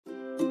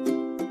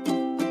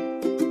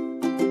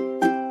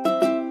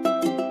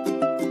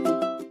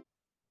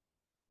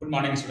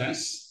morning,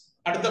 students.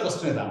 அடுத்த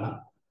question இதானா.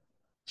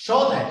 Show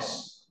that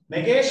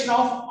negation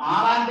of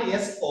R and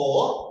S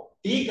or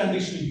T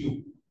conditional U.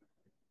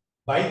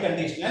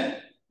 Biconditional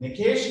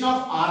negation of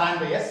R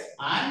and S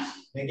and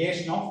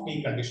negation of T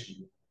conditional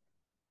U.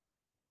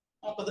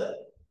 നമുക്കത്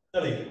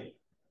തെളിയിക്കണം.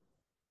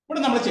 ഇവിടെ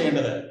നമ്മൾ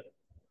ചെയ്യേണ്ടത്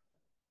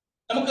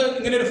നമുക്ക്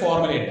ഇങ്ങനെ ഒരു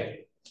ഫോർമുല ഉണ്ട്.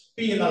 P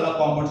എന്നുള്ള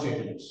compound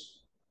statement.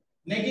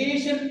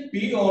 Negation P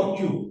or Q.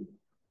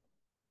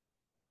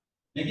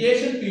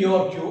 Negation P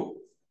or Q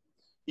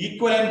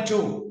equivalent to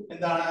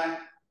എന്താണ്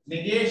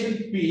negation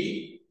P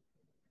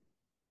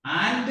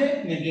and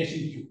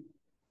negation Q.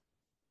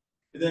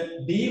 ഇത്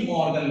ഡി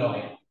മോർഗൻ ലോ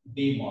ആണ്.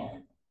 ഡി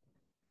മോർഗൻ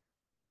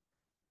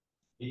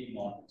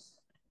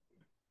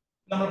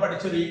നമ്മൾ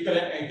പഠിച്ചൊരു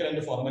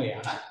equivalent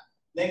ഫോർമുലയാണ്.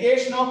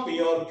 negation of P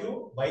or Q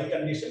by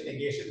condition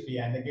negation P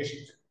and negation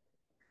Q.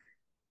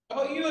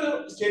 അപ്പോൾ ഈ ഒരു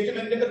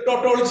statement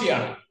tautology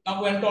ആണ്.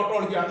 നമുക്ക് വേണ്ട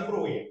ടോട്ടോളജി ആണ്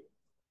പ്രൂവ് ചെയ്യാം.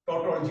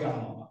 ടോട്ടോളജി ആണ്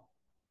നോക്കാം.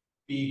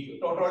 P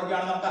ടോട്ടോളജി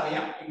ആണ് നമുക്ക്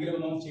അറിയാം. എങ്കിലും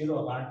നമുക്ക് ചെയ്തു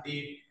നോക്കാം. T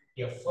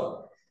F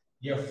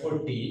F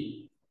T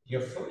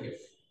F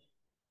F.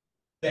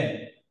 Then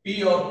P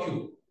or Q.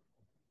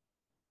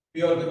 P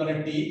or Q എന്ന്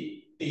പറഞ്ഞാൽ T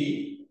T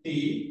T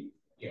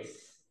F.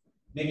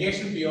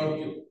 Negation P or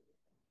Q.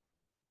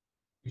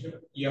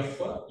 F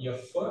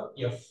F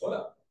F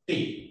T.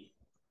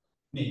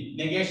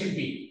 Negation P.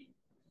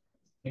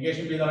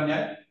 Negation P എന്ന്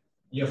പറഞ്ഞാൽ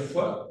F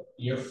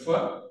F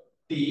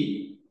T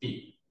T.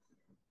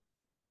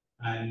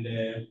 And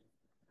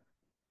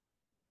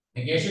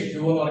negation Q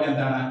എന്ന് പറഞ്ഞാൽ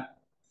എന്താണ്?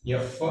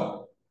 F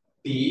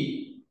T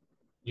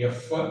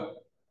F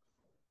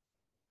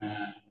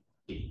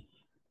T.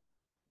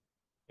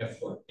 F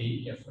T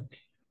F T.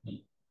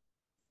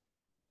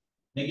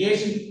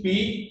 Negation P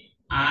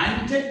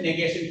and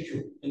negation Q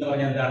എന്ന്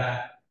പറഞ്ഞാൽ എന്താണ്?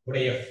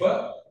 ഇവിടെ F,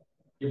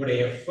 ഇവിടെ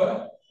F,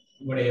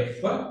 ഇവിടെ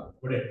F,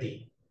 ഇവിടെ T.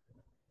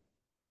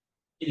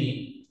 ഇനി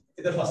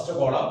ഇത് ഫസ്റ്റ്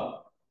കോളം,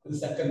 ഇത്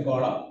second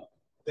column,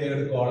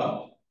 third column,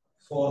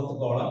 fourth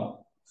column,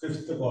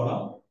 fifth column,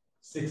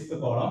 sixth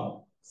column,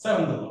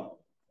 seventh column.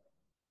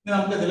 ഇനി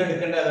നമുക്ക് ഇതിൽ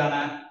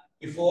എടുക്കേണ്ടതാണ്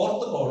ഈ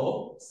fourth കോളവും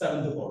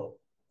seventh കോളവും.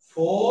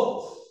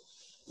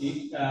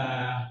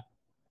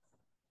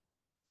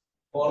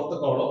 Fourth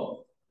column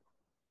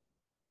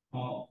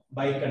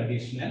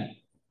biconditional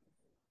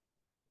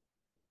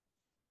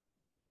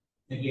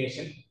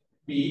negation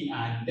P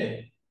and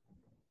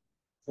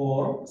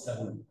 4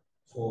 7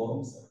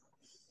 4 7.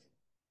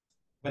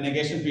 When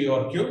negation P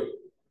or Q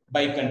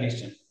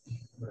bicondition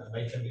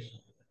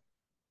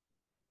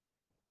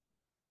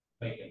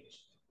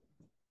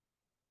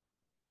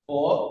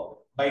or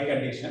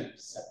bicondition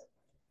 7.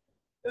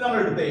 ഇത് നമ്മൾ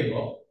എടുത്തു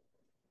കഴിയുമ്പോൾ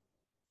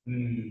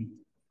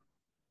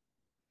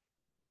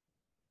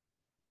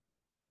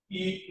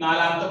ഈ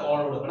നാലാമത്തെ കോൾ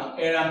കൊടുക്കണം,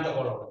 ഏഴാമത്തെ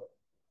കോൾ കൊടുക്കണം.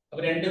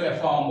 അപ്പൊ 2 F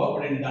ആവുമ്പോൾ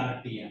ഇവിടെ എന്താണ്?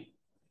 T ആണ്.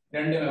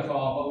 2 F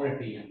ആവുമ്പോൾ ഇവിടെ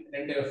T ആണ്.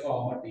 2 F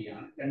ആവുമ്പോൾ T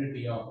ആണ്. 2 T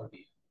ആവുമ്പോൾ T.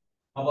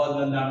 അപ്പൊ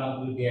അതെന്താണ്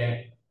നമുക്ക് കിട്ടിയ?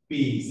 P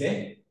is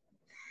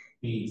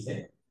a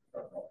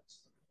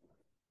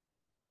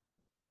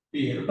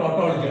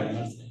tautology ആണ്.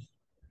 മനസ്സിലായി?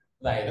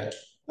 അതായത്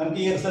നമുക്ക്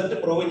ഈ റിസൾട്ട്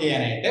പ്രൂവ്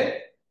ചെയ്യാനായിട്ട്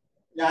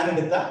ഞാൻ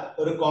എടുത്ത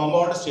ഒരു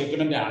കോമ്പൗണ്ട്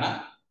സ്റ്റേറ്റ്മെന്റ് ആണ്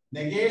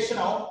negation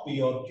of P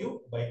or Q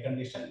by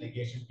condition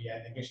negation P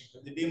and negation Q.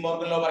 ഇത് ഡി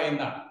മോർഗൻ ലോ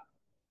പറയുന്നതാണ്.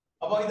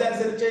 അപ്പൊ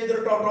ഇതനുസരിച്ച്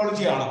ഇതൊരു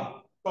ടോട്ടോളജി ആണ്.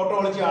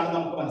 ടോട്ടോളജി ആണ്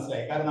നമുക്ക്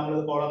മനസ്സിലായി. കാരണം നമ്മൾ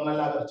ഇത്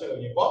കോളങ്ങളെല്ലാം വരച്ചു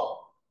കഴിഞ്ഞപ്പോൾ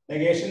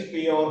negation P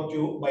or Q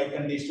by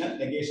condition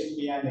negation P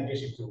and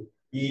negation Q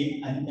ഈ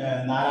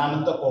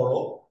നാലാമത്തെ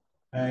കോളവും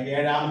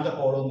ഏഴാമത്തെ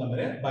കോളവും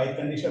തമ്മിൽ ബൈ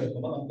കണ്ടീഷൻ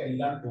എടുക്കുമ്പോൾ നമുക്ക്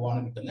എല്ലാം ട്രൂ ആണ്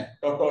കിട്ടുന്നത്.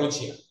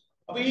 ടോട്ടോളജിയാണ്.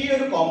 അപ്പൊ ഈ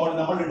ഒരു കോമ്പൗണ്ട്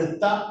നമ്മൾ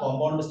എടുത്ത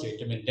കോമ്പൗണ്ട്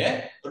സ്റ്റേറ്റ്മെന്റ്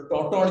ഒരു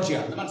ടോട്ടോളജി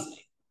ആണെന്ന്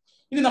മനസ്സിലായി.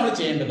 ഇനി നമ്മൾ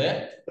ചെയ്യേണ്ടത്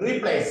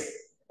റീപ്ലേസ്.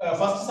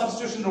 ഫസ്റ്റ്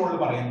സബ്സ്റ്റിറ്റ്യൂഷൻ റൂളിൽ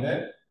പറയുന്നത്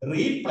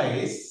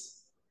റീപ്ലേസ്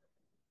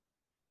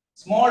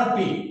സ്മോൾ p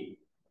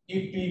ഈ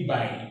p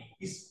ബൈ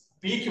ഈ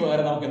p ക്ക്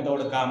പകരം നമുക്ക് എന്താ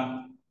കൊടുക്കാം?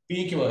 p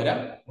ക്ക് പകരം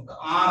നമുക്ക്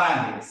r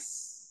and s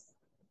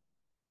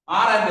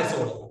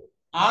കൊടുക്കാം.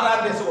 r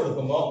and s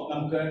കൊടുക്കുമ്പോൾ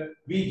നമുക്ക്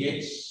we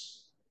get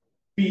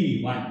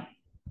p1.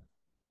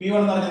 p1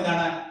 എന്ന് പറഞ്ഞാൽ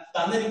എന്താണ്?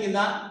 തന്നിരിക്കുന്ന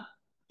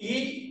ഈ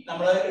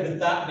നമ്മൾ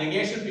എടുത്ത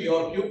negation P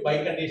or Q by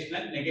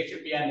conditional negation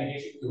P and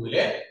negation Q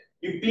ല്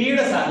ഈ p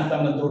യുടെ സ്ഥാനത്ത്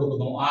നമ്മൾ എന്ത്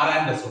കൊടുക്കുന്നു? r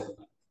and s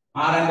കൊടുക്കുന്നു.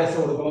 r and s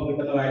കൊടുക്കുമ്പോൾ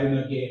കിട്ടുന്ന വാല്യൂ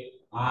നോക്കിയേ.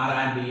 r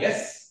and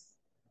s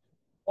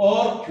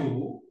or Q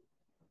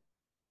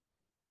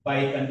by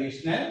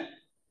conditional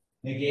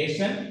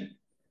negation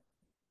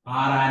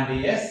R and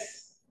S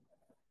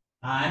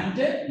and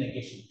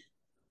negation Q.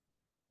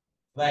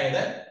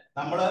 അതായത്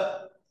നമ്മൾ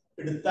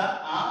എടുത്ത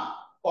ആ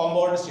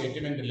കോമ്പൗണ്ട്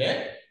സ്റ്റേറ്റ്മെന്റില്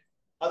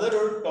അതൊരു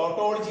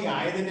ടോട്ടോളജി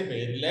ആയതിന്റെ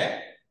പേരില്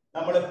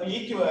നമ്മൾ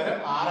പിക്ക് പകരം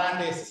R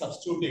and S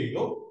സബ്സ്റ്റിറ്റ്യൂട്ട്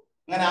ചെയ്തു.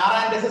 അങ്ങനെ R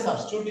and S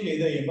സബ്സ്റ്റിറ്റ്യൂട്ട്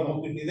ചെയ്ത് കഴിയുമ്പോൾ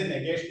നമുക്ക് കിട്ടിയത്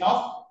negation of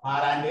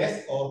R and S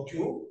or Q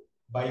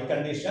by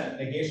condition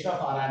negation of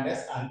R and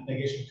S and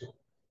negation Q.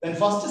 Then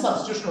first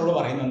substitution rule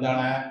പറയുന്നത്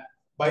എന്താണ്?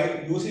 By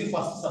using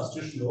first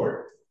substitution rule,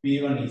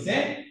 P1 is a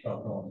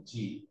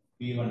tautology.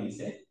 P1 is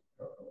a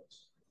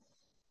tautology.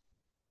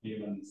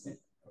 P1 is a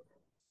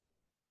tautology.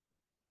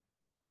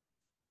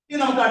 ഇനി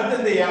നമുക്ക് അടുത്ത്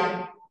എന്ത് ചെയ്യാം?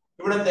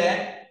 ഇവിടുത്തെ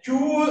Q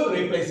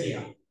replace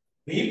ചെയ്യാം.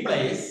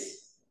 Replace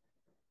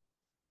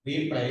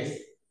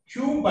Q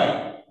by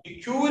ഈ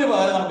ക്യൂവിന്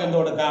പകരം നമുക്ക് എന്ത്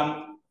കൊടുക്കാം?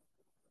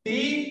 ടി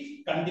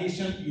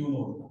കണ്ടീഷണൽ യു എന്ന്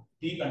കൊടുക്കാം.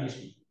 ടി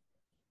കണ്ടീഷണൽ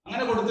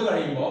അങ്ങനെ കൊടുത്തു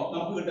കഴിയുമ്പോൾ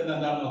നമുക്ക് കിട്ടുന്ന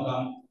എന്താണെന്ന്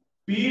നോക്കാം.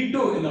 P2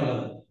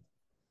 എന്നുള്ളത്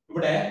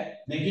ഇവിടെ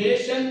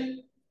negation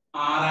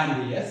R and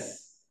S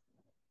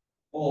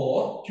or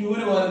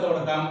ക്യൂവിന് പകരം എന്ത്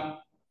കൊടുക്കാം?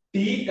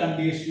 T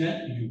conditional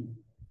U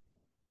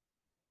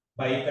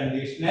by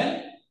conditional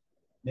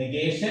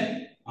negation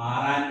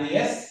R and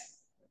S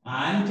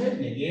and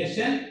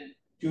negation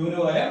Q ന്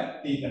പകരം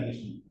T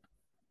condition.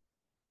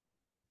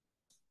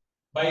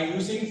 By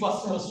using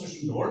first substitution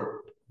rule,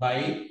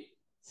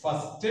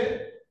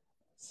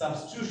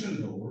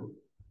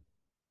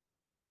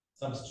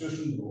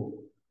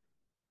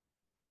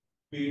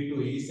 P2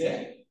 is a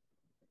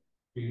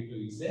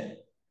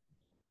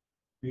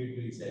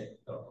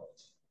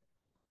tautology.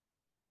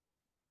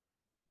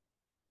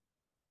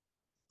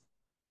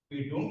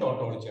 P2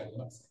 tautology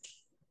ആണ്.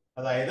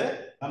 അതായത്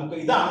നമുക്ക്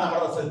ഇതാണ് നമ്മുടെ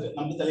റിസൾട്ട്.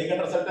 നമുക്ക്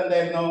തെളിയിക്കേണ്ട റിസൾട്ട്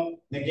എന്തായിരുന്നു?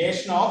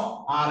 Negation of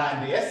R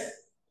and S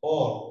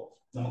or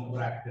നമുക്ക്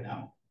ബ്രാക്കറ്റ്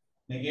ഇടാം.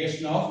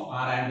 Negation of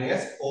R and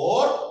S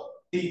or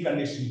T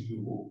condition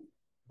U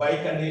by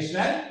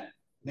conditional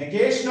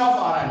negation of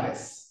R and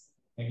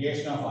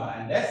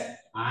S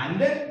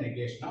and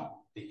negation of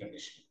T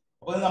condition.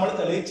 അപ്പോൾ നമ്മൾ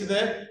തെളിയിച്ചത്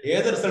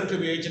ഏത് റിസൾട്ട്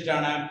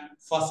ഉപയോഗിച്ചിട്ടാണ്?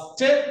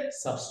 First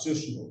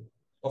substitution rule.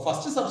 അപ്പോൾ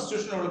first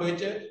substitution rule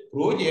ഉപയോഗിച്ച്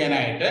prove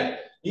ചെയ്യാനായിട്ട്,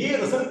 ഈ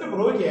റിസൾട്ട്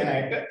പ്രൂവ്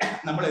ചെയ്യാനായിട്ട്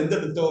നമ്മൾ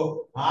എന്തെടുത്തു?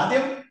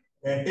 ആദ്യം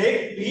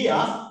take P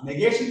as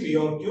negation P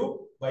or Q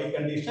by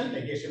condition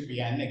negation P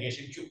and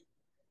negation Q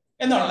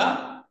എന്നുള്ള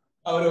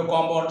ഒരു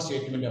കോമ്പൗണ്ട്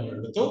സ്റ്റേറ്റ്മെന്റ് നമ്മൾ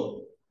എടുത്തു.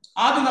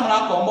 ആദ്യം നമ്മൾ ആ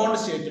കോമ്പൗണ്ട്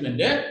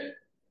സ്റ്റേറ്റ്മെന്റ്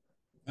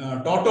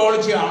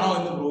ടോട്ടോളജി ആണോ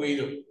എന്ന് പ്രൂവ്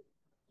ചെയ്തു.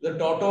 ഇത്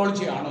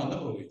ടോട്ടോളജി ആണോ എന്ന്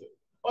പ്രൂവ് ചെയ്തു.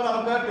 അപ്പോൾ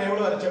നമുക്ക് ടേബിൾ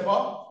വരച്ചപ്പോൾ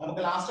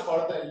നമുക്ക് ലാസ്റ്റ്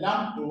കോളത്തിൽ എല്ലാം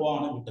ട്രൂ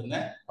ആണ്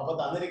കിട്ടുന്നത്. അപ്പോൾ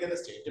തന്നിരിക്കുന്ന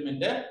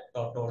സ്റ്റേറ്റ്മെന്റ്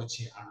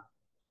ടോട്ടോളജി ആണ്.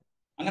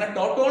 അങ്ങനെ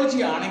ടോട്ടോളജി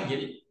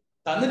ആണെങ്കിൽ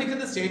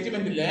തന്നിരിക്കുന്ന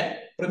സ്റ്റേറ്റ്മെന്റിലെ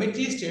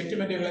പ്രിമിറ്റീവ്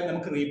സ്റ്റേറ്റ്മെന്റുകളെ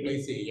നമുക്ക്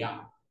റീപ്ലേസ് ചെയ്യാം.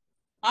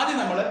 ആദ്യം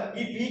നമ്മൾ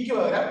ഈ പിക്ക്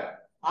പകരം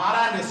R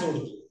and S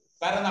കൊടുത്തു.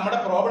 കാരണം നമ്മുടെ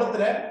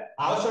പ്രോബ്ലത്തില്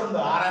ആവശ്യമുണ്ട്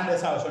R and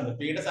S ആവശ്യമുണ്ട്.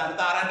 പിയുടെ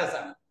സ്ഥാനത്ത് R and S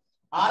ആണ്.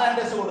 R and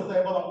S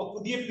കൊടുത്തപ്പോൾ നമുക്ക്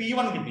പുതിയ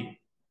P1 കിട്ടി.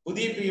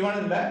 പുതിയ P1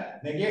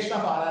 negation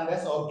of R and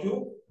S or Q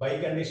by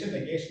condition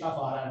negation of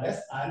R and S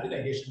and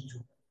negation Q.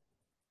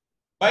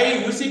 By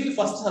using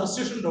first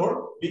substitution rule,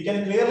 we can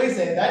clearly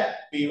say that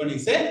P1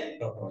 is a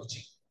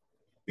tautology.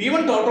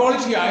 P1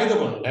 tautology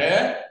ആയതുകൊണ്ട്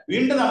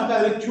വീണ്ടും നമുക്ക്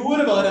അതിൽ Q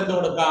ന് പകരം എന്ത്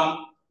കൊടുക്കാം?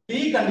 T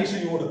condition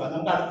U കൊടുക്കാം.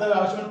 നമുക്ക് അടുത്ത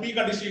ആവശ്യം T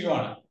condition U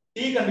ആണ്. T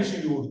condition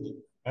U കൊടുത്തു.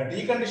 T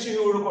condition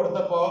U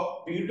കൊടുത്തപ്പോൾ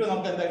P2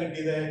 നമുക്ക് എന്താ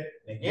കിട്ടിയത്?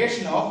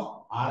 negation of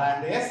R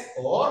and S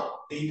or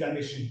T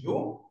condition U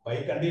by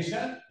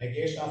condition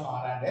negation of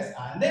R and S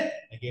and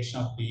negation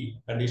of T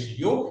condition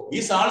U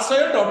is also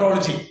a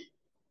tautology.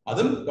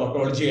 അതും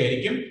tautology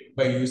ആയിരിക്കും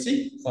by using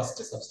first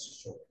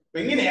substitution. അപ്പോൾ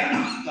ഇങ്ങനെയാണ്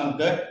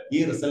നമുക്ക് ഈ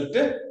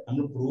result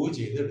നമ്മൾ prove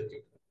ചെയ്തെടുക്കുക.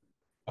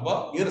 അപ്പോൾ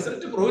ഈ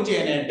റിസൾട്ട് പ്രൂവ്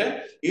ചെയ്യാനായിട്ട്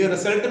ഈ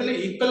റിസൾട്ടിന്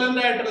ഈക്വലന്റ്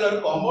ആയിട്ടുള്ള ഒരു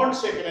കോമ്പൗണ്ട്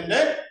സ്റ്റേറ്റ്മെന്റ്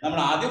നമ്മൾ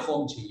ആദ്യം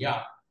ഫോം ചെയ്യാം.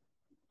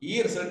 ഈ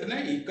റിസൾട്ടിന്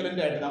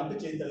ഈക്വലന്റ് ആയിട്ട് നമുക്ക്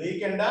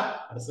തെളിയിക്കേണ്ട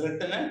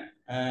റിസൾട്ടിന്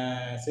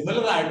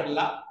സിമിലർ ആയിട്ടുള്ള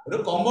ഒരു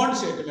കോമ്പൗണ്ട്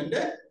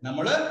സ്റ്റേറ്റ്മെന്റ്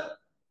നമ്മൾ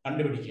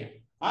കണ്ടുപിടിക്കുക.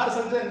 ആ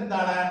റിസൾട്ട്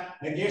എന്താണ്?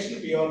 Negation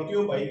P or Q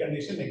by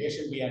condition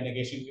negation P and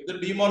negation Q. ഇത്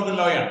ഡിമോർഗൻ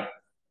ലോ ആണ്.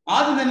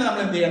 ആദ്യം തന്നെ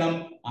നമ്മൾ എന്ത് ചെയ്യണം?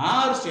 ആ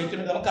ഒരു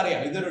സ്റ്റേറ്റ്മെന്റ്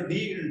നമുക്കറിയാം ഇതൊരു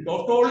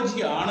ടോട്ടോളജി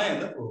ആണ്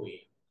എന്ന് പ്രൂവ്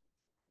ചെയ്യും.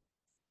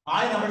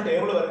 ആദ്യം നമ്മൾ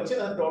ടേബിൾ വരച്ച്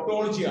അത്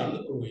ടോട്ടോളജി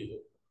ആണെന്ന് പ്രൂവ് ചെയ്തു.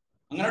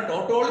 അങ്ങനെ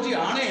ടോട്ടോളജി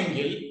ആണ്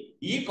എങ്കിൽ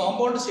ഈ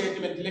കോമ്പൗണ്ട്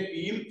സ്റ്റേറ്റ്മെന്റിലെ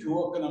പിയും ക്യൂ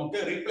ഒക്കെ നമുക്ക്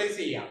റീപ്ലേസ്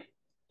ചെയ്യാം.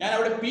 ഞാൻ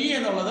അവിടെ P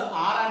എന്നുള്ളത്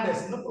R and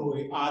S എന്ന് പ്രൂവ്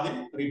ചെയ്യും. ആദ്യം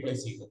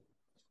റീപ്ലേസ് ചെയ്തു.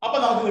 അപ്പൊ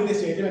നമുക്ക് കിട്ടിയ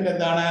സ്റ്റേറ്റ്മെന്റ്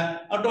എന്താണ്?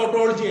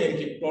 ടോട്ടോളജി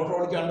ആയിരിക്കും.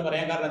 ടോട്ടോളജി ആണെന്ന്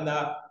പറയാൻ കാരണം എന്താ?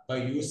 By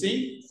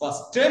using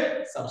first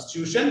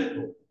substitution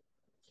rule.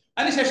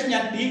 അതിനുശേഷം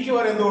ഞാൻ ടിക്ക്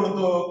പകരം എന്ത്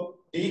കൊടുത്തു?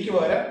 ടിക്ക്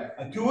പകരം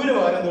ക്യൂവിന്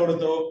പകരം എന്ത്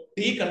കൊടുത്തു?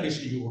 ടി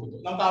കണ്ടീഷൻ യു കൊടുത്തു.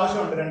 നമുക്ക്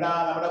ആവശ്യമുണ്ട്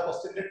നമ്മുടെ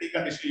ക്വസ്റ്റ്യന്റെ ടി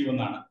കണ്ടീഷൻ യു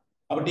എന്നാണ്.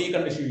 അപ്പൊ ടി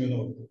കണ്ടീഷൻ യു എന്ന്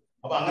കൊടുത്തു.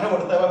 അപ്പൊ അങ്ങനെ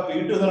കൊടുത്തപ്പോ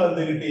P2 എന്നുള്ളത്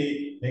എന്ത് കിട്ടി?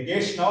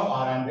 negation of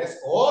R and S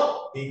or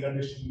T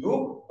condition U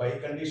by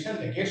condition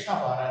negation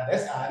of R and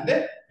S and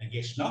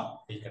negation of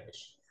T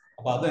condition.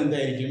 അപ്പൊ അത്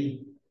എന്തായിരിക്കും?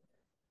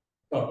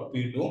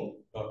 P2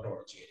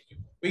 tautology ആയിരിക്കും.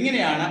 അപ്പൊ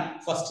ഇങ്ങനെയാണ്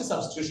ഫസ്റ്റ്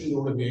സബ്സ്റ്റിറ്റ്യൂഷൻ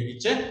റൂൾ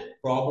ഉപയോഗിച്ച്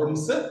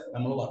പ്രോബ്ലംസ്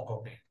നമ്മൾ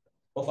വർക്ക്ഔട്ട് ചെയ്യുന്നത്.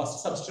 അപ്പോൾ ഫസ്റ്റ്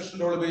സബ്സ്റ്റിറ്റ്യൂഷൻ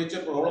റൂൾ ഉപയോഗിച്ച്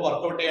പ്രോബ്ലം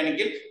വർക്ക്ഔട്ട്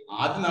ചെയ്യണമെങ്കിൽ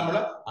ആദ്യം നമ്മൾ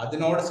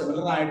അതിനോട്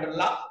സിമിലർ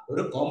ആയിട്ടുള്ള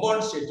ഒരു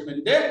കോമ്പൗണ്ട്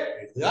സ്റ്റേറ്റ്മെന്റ്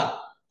എഴുതുക.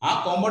 ആ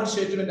കോമ്പൗണ്ട്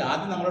സ്റ്റേറ്റ്മെന്റ്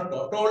ആദ്യം നമ്മൾ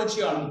ടോട്ടോളജി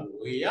ആണെന്ന്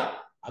പ്രൂവ് ചെയ്യുക.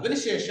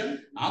 അതിനുശേഷം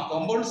ആ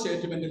കോമ്പൗണ്ട്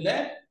സ്റ്റേറ്റ്മെന്റിലെ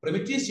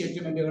പ്രിമിറ്റീവ്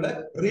സ്റ്റേറ്റ്മെന്റുകൾ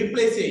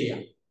റീപ്ലേസ് ചെയ്യുക.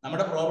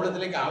 നമ്മുടെ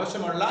പ്രോബ്ലത്തിലേക്ക്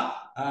ആവശ്യമുള്ള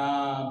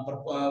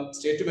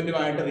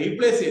സ്റ്റേറ്റ്മെന്റുമായിട്ട്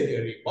റീപ്ലേസ് ചെയ്ത്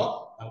കഴിയുമ്പോൾ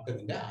നമുക്ക്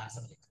ഇതിന്റെ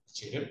ആൻസറിലേക്ക്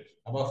ചേരും.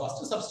 അപ്പോൾ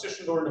ഫസ്റ്റ്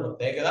സബ്സ്റ്റിറ്റ്യൂഷൻ റൂളിന്റെ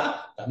പ്രത്യേകത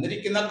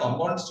തന്നിരിക്കുന്ന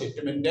കോമ്പൗണ്ട്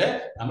സ്റ്റേറ്റ്മെന്റ്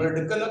നമ്മൾ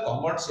എടുക്കുന്ന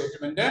compound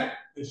statement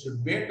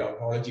should be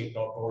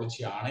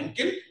tautology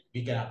ആണെങ്കിൽ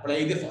we can apply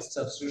the first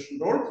substitution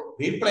rule,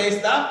 replace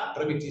the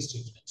primitive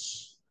statement.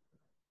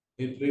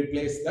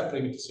 Replace the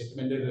primitive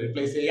statement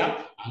replace ചെയ്യാം.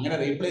 അങ്ങനെ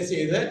റീപ്ലേസ്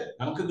ചെയ്ത്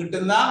നമുക്ക്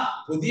കിട്ടുന്ന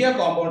പുതിയ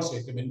കോമ്പൗണ്ട്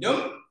സ്റ്റേറ്റ്മെന്റും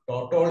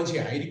ടോട്ടോളജി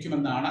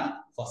ആയിരിക്കുമെന്നാണ്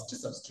ഫസ്റ്റ്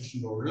സബ്സ്റ്റിറ്റ്യൂഷൻ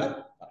റൂളിൽ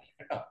പറയുന്നത്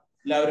കേട്ടോ.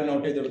 എല്ലാവരും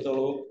നോട്ട്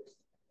ചെയ്തെടുത്തോളൂ.